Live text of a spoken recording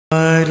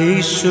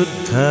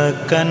പരിശുദ്ധ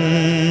കന്യാമറിയമേ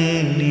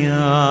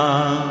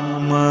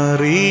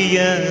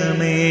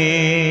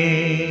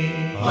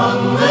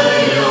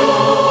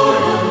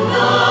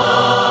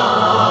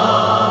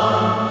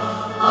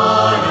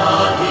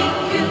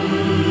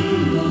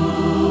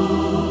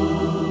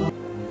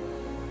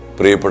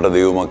പ്രിയപ്പെട്ട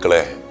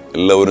ദൈവമക്കളെ,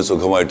 എല്ലാവരും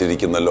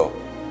സുഖമായിട്ടിരിക്കുന്നല്ലോ.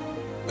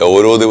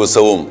 ഓരോ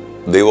ദിവസവും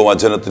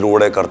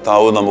ദൈവവചനത്തിലൂടെ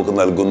കർത്താവ് നമുക്ക്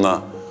നൽകുന്ന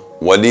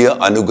വലിയ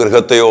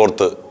അനുഗ്രഹത്തെ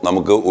ഓർത്ത്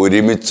നമുക്ക്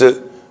ഒരുമിച്ച്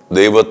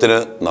ദൈവത്തിന്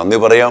നന്ദി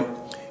പറയാം.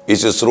 ഈ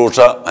ശുശ്രൂഷ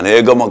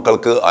അനേക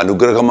മക്കൾക്ക്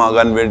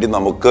അനുഗ്രഹമാകാൻ വേണ്ടി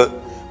നമുക്ക്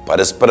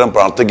പരസ്പരം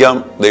പ്രാർത്ഥിക്കാം.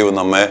 ദൈവം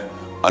നമ്മെ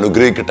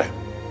അനുഗ്രഹിക്കട്ടെ.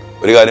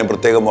 ഒരു കാര്യം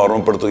പ്രത്യേകം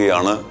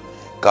ഓർമ്മപ്പെടുത്തുകയാണ്,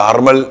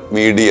 കാർമൽ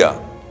മീഡിയ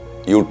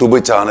യൂട്യൂബ്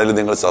ചാനൽ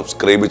നിങ്ങൾ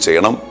സബ്സ്ക്രൈബ്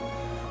ചെയ്യണം.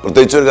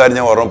 പ്രത്യേകിച്ച് ഒരു കാര്യം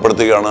ഞാൻ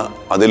ഓർമ്മപ്പെടുത്തുകയാണ്,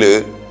 അതിൽ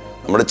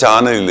നമ്മുടെ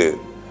ചാനലിൽ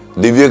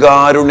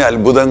ദിവ്യകാരുണ്യ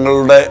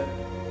അത്ഭുതങ്ങളുടെ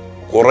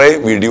കുറേ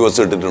വീഡിയോസ്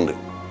ഇട്ടിട്ടുണ്ട്.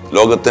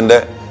 ലോകത്തിൻ്റെ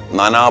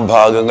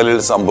നാനാഭാഗങ്ങളിൽ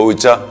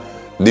സംഭവിച്ച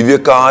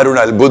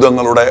ദിവ്യകാരുണ്യ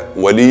അത്ഭുതങ്ങളുടെ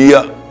വലിയ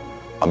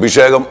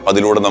അഭിഷേകം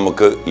അതിലൂടെ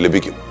നമുക്ക്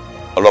ലഭിക്കും.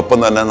 അതോടൊപ്പം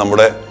തന്നെ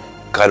നമ്മുടെ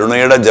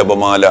കരുണയുടെ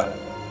ജപമാല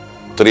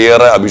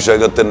ഒത്തിരിയേറെ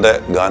അഭിഷേകത്തിൻ്റെ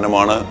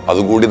ഗാനമാണ്,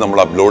 അതുകൂടി നമ്മൾ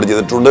അപ്ലോഡ്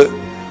ചെയ്തിട്ടുണ്ട്.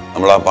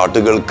 നമ്മൾ ആ പാട്ട്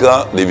കേൾക്കുക,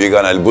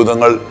 ദിവ്യകാരുണ്യ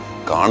അത്ഭുതങ്ങൾ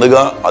കാണുക.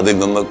 അതിൽ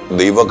നിന്ന്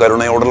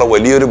ദൈവകരുണയോടുള്ള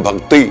വലിയൊരു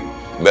ഭക്തി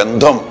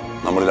ബന്ധം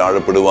നമ്മളിൽ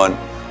ആഴപ്പെടുവാൻ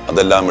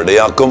അതെല്ലാം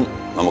ഇടയാക്കും.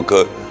 നമുക്ക്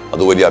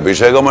അത് വലിയ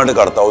അഭിഷേകമായിട്ട്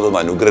കർത്താവ് തന്ന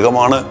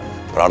അനുഗ്രഹമാണ്.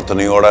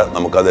 പ്രാർത്ഥനയോടെ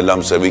നമുക്കതെല്ലാം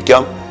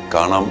ശ്രമിക്കാം,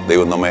 കാണാം.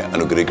 ദൈവം നമ്മെ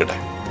അനുഗ്രഹിക്കട്ടെ.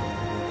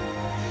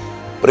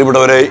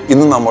 പ്രിയപ്പെട്ടവരെ,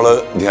 ഇന്ന് നമ്മൾ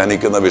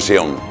ധ്യാനിക്കുന്ന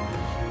വിഷയം,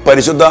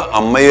 പരിശുദ്ധ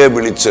അമ്മയെ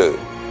വിളിച്ച്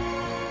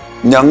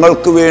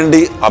ഞങ്ങൾക്ക്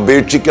വേണ്ടി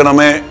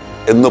അപേക്ഷിക്കണമേ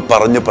എന്ന്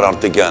പറഞ്ഞ്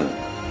പ്രാർത്ഥിക്കാൻ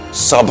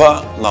സഭ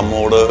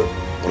നമ്മോട്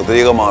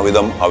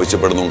പ്രത്യേകമാവിധം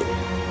ആവശ്യപ്പെടുന്നുണ്ട്.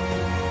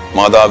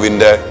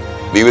 മാതാവിൻ്റെ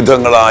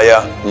വിവിധങ്ങളായ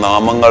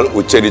നാമങ്ങൾ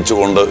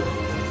ഉച്ചരിച്ചുകൊണ്ട്,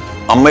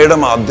 അമ്മയുടെ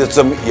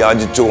മാധ്യസ്ഥം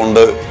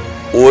യാചിച്ചുകൊണ്ട്,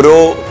 ഓരോ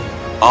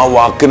ആ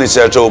വാക്കിന്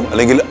ശേഷവും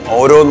അല്ലെങ്കിൽ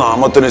ഓരോ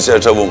നാമത്തിന്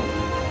ശേഷവും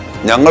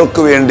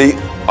ഞങ്ങൾക്ക് വേണ്ടി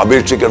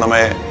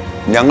അപേക്ഷിക്കണമേ,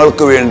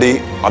 ഞങ്ങൾക്ക് വേണ്ടി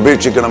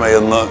അപേക്ഷിക്കണമേ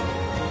എന്ന്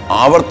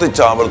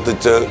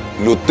ആവർത്തിച്ചാവർത്തിച്ച്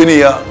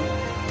ലുത്തിനിയ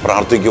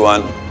പ്രാർത്ഥിക്കുവാൻ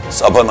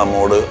സഭ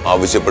നമ്മോട്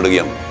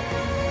ആവശ്യപ്പെടുകയാണ്.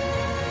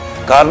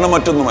 കാരണം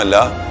മറ്റൊന്നുമല്ല,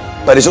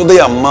 പരിശുദ്ധ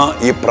അമ്മ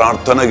ഈ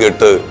പ്രാർത്ഥന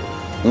കേട്ട്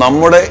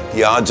നമ്മുടെ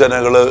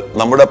യാചനകള്,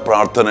 നമ്മുടെ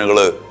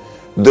പ്രാർത്ഥനകള്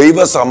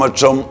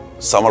ദൈവസമക്ഷം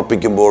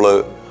സമർപ്പിക്കുമ്പോൾ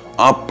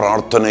ആ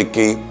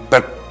പ്രാർത്ഥനയ്ക്ക്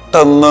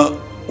പെട്ടെന്ന്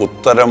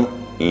ഉത്തരം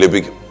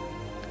ലഭിക്കും.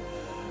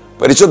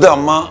 പരിശുദ്ധ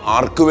അമ്മ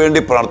ആർക്കു വേണ്ടി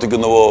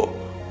പ്രാർത്ഥിക്കുന്നുവോ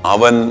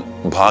അവൻ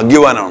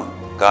ഭാഗ്യവാനാണ്.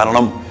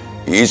 കാരണം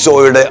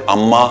ഈശോയുടെ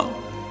അമ്മ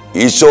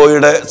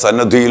ഈശോയുടെ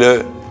സന്നിധിയിൽ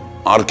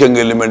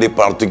ആർക്കെങ്കിലും വേണ്ടി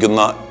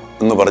പ്രാർത്ഥിക്കുന്ന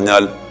എന്ന്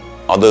പറഞ്ഞാൽ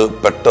അത്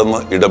പെട്ടെന്ന്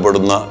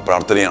ഇടപെടുന്ന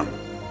പ്രാർത്ഥനയാണ്.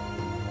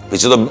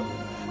 വിശുദ്ധ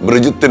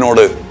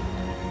ബ്രിജിത്തിനോട്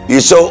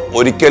ഈശോ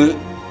ഒരിക്കൽ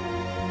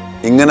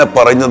ഇങ്ങനെ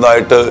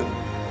പറഞ്ഞതായിട്ട്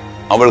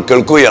അവൾ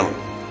കേൾക്കുകയാണ്.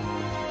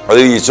 അത്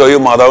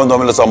ഈശോയും മാതാവും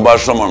തമ്മിലുള്ള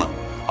സംഭാഷണമാണ്.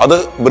 അത്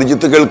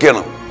ബ്രിജിത്ത്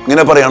കേൾക്കുകയാണ്.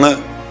 ഇങ്ങനെ പറയാണ്,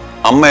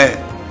 അമ്മേ,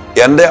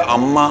 എൻ്റെ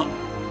അമ്മ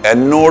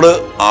എന്നോട്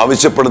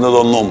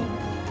ആവശ്യപ്പെടുന്നതൊന്നും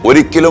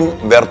ഒരിക്കലും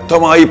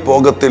വ്യർത്ഥമായി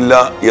പോകത്തില്ല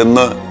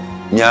എന്ന്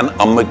ഞാൻ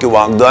അമ്മയ്ക്ക്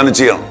വാഗ്ദാനം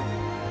ചെയ്യണം.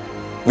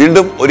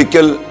 വീണ്ടും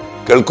ഒരിക്കൽ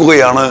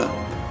കേൾക്കുകയാണ്,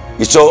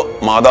 ഈശോ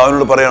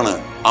മാതാവിനോട് പറയാണ്,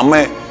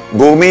 അമ്മേ,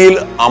 ഭൂമിയിൽ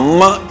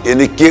അമ്മ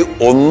എനിക്ക്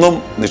ഒന്നും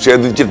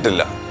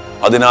നിഷേധിച്ചിട്ടില്ല.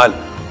 അതിനാൽ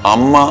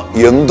അമ്മ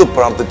എന്തു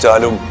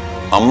പ്രാർത്ഥിച്ചാലും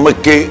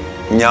അമ്മയ്ക്ക്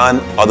ഞാൻ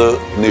അത്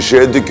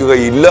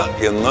നിഷേധിക്കുകയില്ല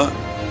എന്ന്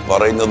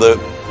പറയുന്നത്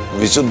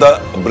വിശുദ്ധ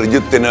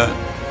ബ്രിജിത്തിന്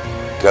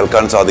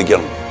കേൾക്കാൻ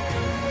സാധിക്കണം.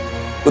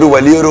 ഒരു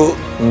വലിയൊരു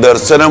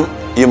ദർശനം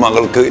ഈ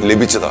മകൾക്ക്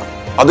ലഭിച്ചതാണ്.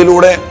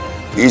 അതിലൂടെ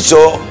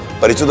ഈശോ,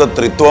 പരിശുദ്ധ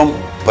ത്രിത്വം,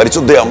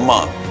 പരിശുദ്ധ അമ്മ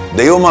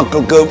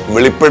ദൈവമക്കൾക്ക്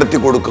വെളിപ്പെടുത്തി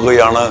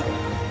കൊടുക്കുകയാണ്,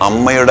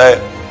 അമ്മയുടെ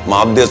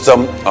മാധ്യസ്ഥം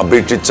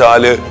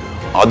അപേക്ഷിച്ചാൽ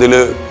അതിൽ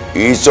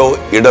ഈശോ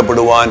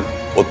ഇടപെടുവാൻ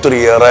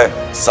ഒത്തിരിയേറെ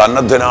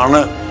സന്നദ്ധനാണ്.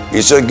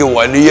 ഈശോയ്ക്ക്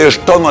വലിയ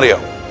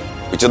ഇഷ്ടമെന്നറിയാം.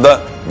 വിശുദ്ധ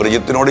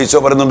ബ്രിജിത്തിനോട് ഈശോ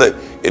പറയുന്നുണ്ട്,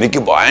 എനിക്ക്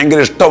ഭയങ്കര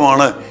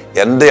ഇഷ്ടമാണ്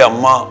എൻ്റെ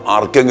അമ്മ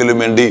ആർക്കെങ്കിലും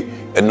വേണ്ടി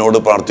എന്നോട്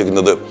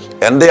പ്രാർത്ഥിക്കുന്നത്.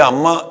 എൻ്റെ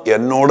അമ്മ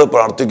എന്നോട്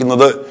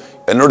പ്രാർത്ഥിക്കുന്നത്,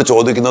 എന്നോട്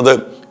ചോദിക്കുന്നത്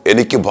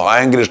എനിക്ക്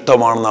ഭയങ്കര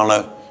ഇഷ്ടമാണെന്നാണ്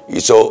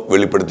ഈശോ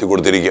വെളിപ്പെടുത്തി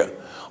കൊടുത്തിരിക്കുക.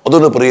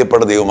 അതുകൊണ്ട്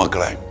പ്രിയപ്പെട്ട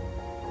ദൈവമക്കളെ,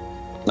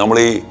 നമ്മൾ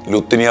ഈ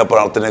ലുത്തിനിയ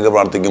പ്രാർത്ഥനയൊക്കെ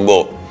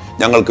പ്രാർത്ഥിക്കുമ്പോൾ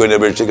ഞങ്ങൾക്ക് വേണ്ടി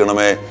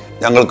അപേക്ഷിക്കണമേ,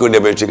 ഞങ്ങൾക്ക് വേണ്ടി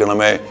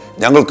അപേക്ഷിക്കണമേ,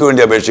 ഞങ്ങൾക്ക്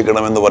വേണ്ടി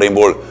അപേക്ഷിക്കണമെന്ന്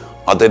പറയുമ്പോൾ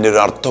അതിൻ്റെ ഒരു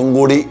അർത്ഥം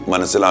കൂടി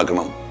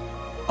മനസ്സിലാക്കണം.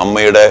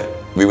 അമ്മയുടെ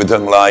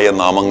വിവിധങ്ങളായ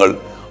നാമങ്ങൾ,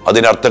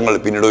 അതിനർത്ഥങ്ങൾ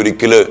പിന്നീട്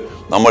ഒരിക്കൽ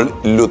നമ്മൾ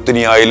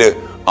ലുത്തിനിയായിൽ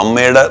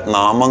അമ്മയുടെ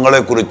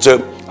നാമങ്ങളെക്കുറിച്ച്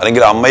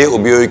അല്ലെങ്കിൽ അമ്മയെ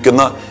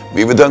ഉപയോഗിക്കുന്ന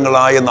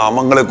വിവിധങ്ങളായ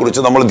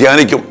നാമങ്ങളെക്കുറിച്ച് നമ്മൾ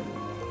ധ്യാനിക്കും.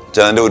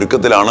 അതിൻ്റെ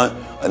ഒരുക്കത്തിലാണ്.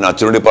 അതിന്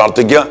അച്ഛനോട്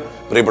പ്രാർത്ഥിക്കുക.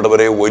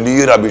 പ്രിയപ്പെട്ടവരെ,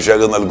 വലിയൊരു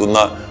അഭിഷേകം നൽകുന്ന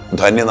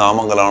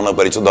ധന്യനാമങ്ങളാണ്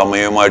പരിശുദ്ധ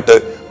അമ്മയുമായിട്ട്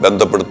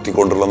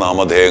ബന്ധപ്പെടുത്തിക്കൊണ്ടുള്ള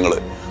നാമധേയങ്ങൾ.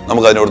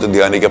 നമുക്കതിനോട്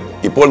ധ്യാനിക്കാം.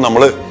 ഇപ്പോൾ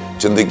നമ്മൾ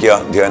ചിന്തിക്കുക,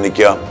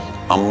 ധ്യാനിക്കുക,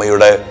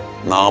 അമ്മയുടെ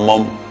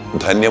നാമം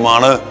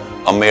ധന്യമാണ്,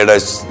 അമ്മയുടെ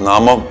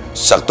നാമം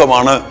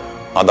ശക്തമാണ്,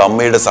 അത്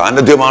അമ്മയുടെ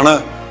സാന്നിധ്യമാണ്.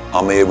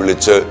 അമ്മയെ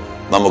വിളിച്ച്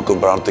നമുക്കും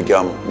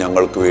പ്രാർത്ഥിക്കാം,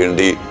 ഞങ്ങൾക്ക്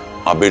വേണ്ടി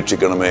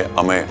അപേക്ഷിക്കണമേ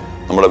അമ്മേ.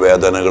 നമ്മുടെ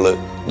വേദനകൾ,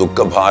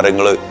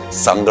 ദുഃഖഭാരങ്ങൾ,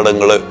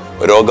 സങ്കടങ്ങൾ,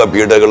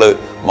 രോഗപീഠകള്,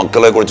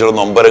 മക്കളെ കുറിച്ചുള്ള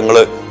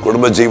നൊമ്പരങ്ങള്,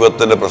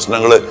 കുടുംബജീവിതത്തിന്റെ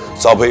പ്രശ്നങ്ങള്,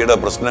 സഭയുടെ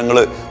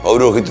പ്രശ്നങ്ങള്,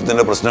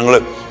 പൗരോഹിത്യത്തിന്റെ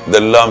പ്രശ്നങ്ങള്,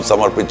 ഇതെല്ലാം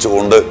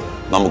സമർപ്പിച്ചുകൊണ്ട്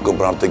നമുക്ക്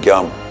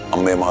പ്രാർത്ഥിക്കാം.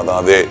 അമ്മേ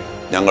മാതാവേ,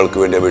 ഞങ്ങൾക്ക്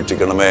വേണ്ടി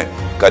അപേക്ഷിക്കണമേ.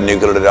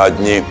 കന്യകളുടെ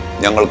രാജ്ഞി,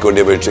 ഞങ്ങൾക്ക്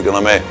വേണ്ടി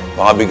അപേക്ഷിക്കണമേ.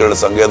 പാപികളുടെ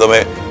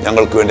സങ്കേതമേ,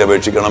 ഞങ്ങൾക്ക് വേണ്ടി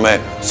അപേക്ഷിക്കണമേ.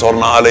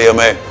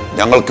 സ്വർണാലയമേ,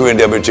 ഞങ്ങൾക്ക്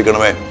വേണ്ടി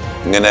അപേക്ഷിക്കണമേ.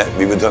 ഇങ്ങനെ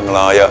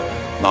വിവിധങ്ങളായ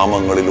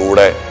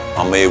നാമങ്ങളിലൂടെ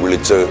അമ്മയെ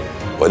വിളിച്ച്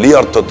വലിയ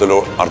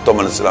അർത്ഥം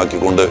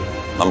മനസ്സിലാക്കിക്കൊണ്ട്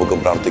നമുക്ക്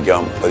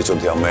പ്രാർത്ഥിക്കാം.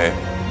 പരിശുദ്ധ അമ്മേ,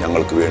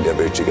 ഞങ്ങൾക്ക് വേണ്ടി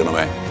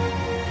അപേക്ഷിക്കണമേ.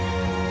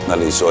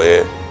 നല്ല ഈശോയെ,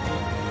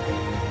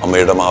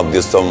 അമ്മയുടെ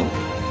മാധ്യസ്ഥം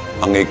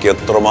അങ്ങേക്ക്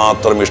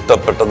എത്രമാത്രം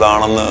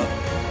ഇഷ്ടപ്പെട്ടതാണെന്ന്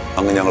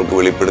അങ്ങ് ഞങ്ങൾക്ക്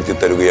വെളിപ്പെടുത്തി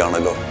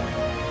തരുകയാണല്ലോ.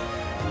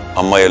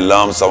 അമ്മ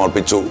എല്ലാം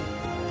സമർപ്പിച്ചു.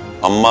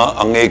 അമ്മ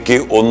അങ്ങേക്ക്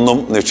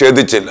ഒന്നും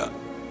നിഷേധിച്ചില്ല.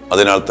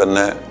 അതിനാൽ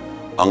തന്നെ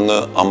അങ്ങ്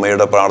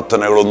അമ്മയുടെ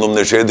പ്രാർത്ഥനകളൊന്നും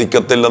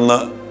നിഷേധിക്കത്തില്ലെന്ന്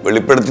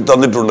വെളിപ്പെടുത്തി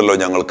തന്നിട്ടുണ്ടല്ലോ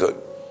ഞങ്ങൾക്ക്.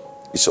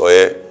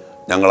 ഈശോയെ,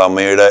 ഞങ്ങൾ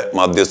അമ്മയുടെ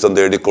മധ്യസ്ഥം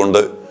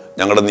തേടിക്കൊണ്ട്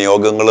ഞങ്ങളുടെ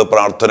നിയോഗങ്ങൾ,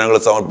 പ്രാർത്ഥനകൾ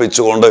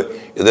സമർപ്പിച്ചുകൊണ്ട്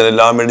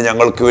ഇതിനെല്ലാം വേണ്ടി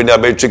ഞങ്ങൾക്ക് വേണ്ടി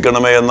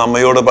അപേക്ഷിക്കണമേ എന്ന്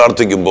അമ്മയോട്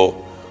പ്രാർത്ഥിക്കുമ്പോൾ,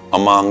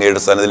 അമ്മ അങ്ങയുടെ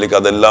സന്നിധിയിലേക്ക്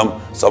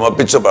അതെല്ലാം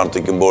സമർപ്പിച്ച്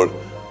പ്രാർത്ഥിക്കുമ്പോൾ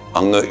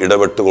അങ്ങ്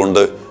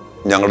ഇടപെട്ടുകൊണ്ട്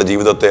ഞങ്ങളുടെ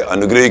ജീവിതത്തെ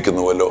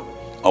അനുഗ്രഹിക്കുന്നുവല്ലോ.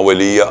 ആ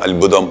വലിയ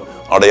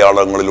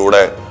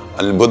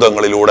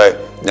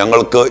അത്ഭുതങ്ങളിലൂടെ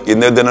ഞങ്ങൾക്ക്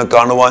ഇന്നേ ദിനം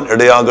കാണുവാൻ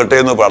ഇടയാകട്ടെ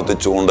എന്ന്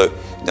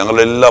പ്രാർത്ഥിച്ചുകൊണ്ട്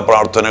ഞങ്ങളുടെ എല്ലാ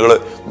പ്രാർത്ഥനകൾ,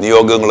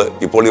 നിയോഗങ്ങൾ,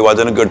 ഇപ്പോൾ ഈ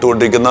വചനം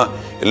കേട്ടുകൊണ്ടിരിക്കുന്ന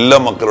എല്ലാ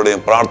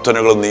മക്കളുടെയും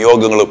പ്രാർത്ഥനകളും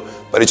നിയോഗങ്ങളും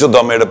പരിശുദ്ധ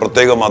അമ്മയുടെ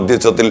പ്രത്യേക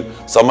മധ്യസ്ഥത്തിൽ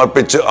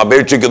സമർപ്പിച്ച്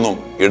അപേക്ഷിക്കുന്നു.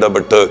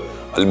 ഇടപെട്ട്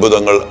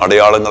അത്ഭുതങ്ങൾ,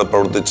 അടയാളങ്ങൾ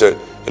പ്രവർത്തിച്ച്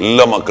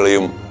എല്ലാ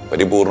മക്കളെയും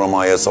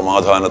പരിപൂർണമായ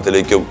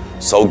സമാധാനത്തിലേക്കും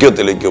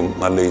സൗഖ്യത്തിലേക്കും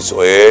നല്ല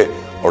ഈശോയെ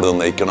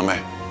അവിടുന്ന് നയിക്കണമേ.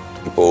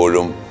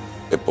 ഇപ്പോഴും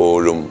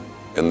എപ്പോഴും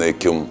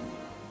എന്നേക്കും.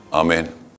 ആമേൻ.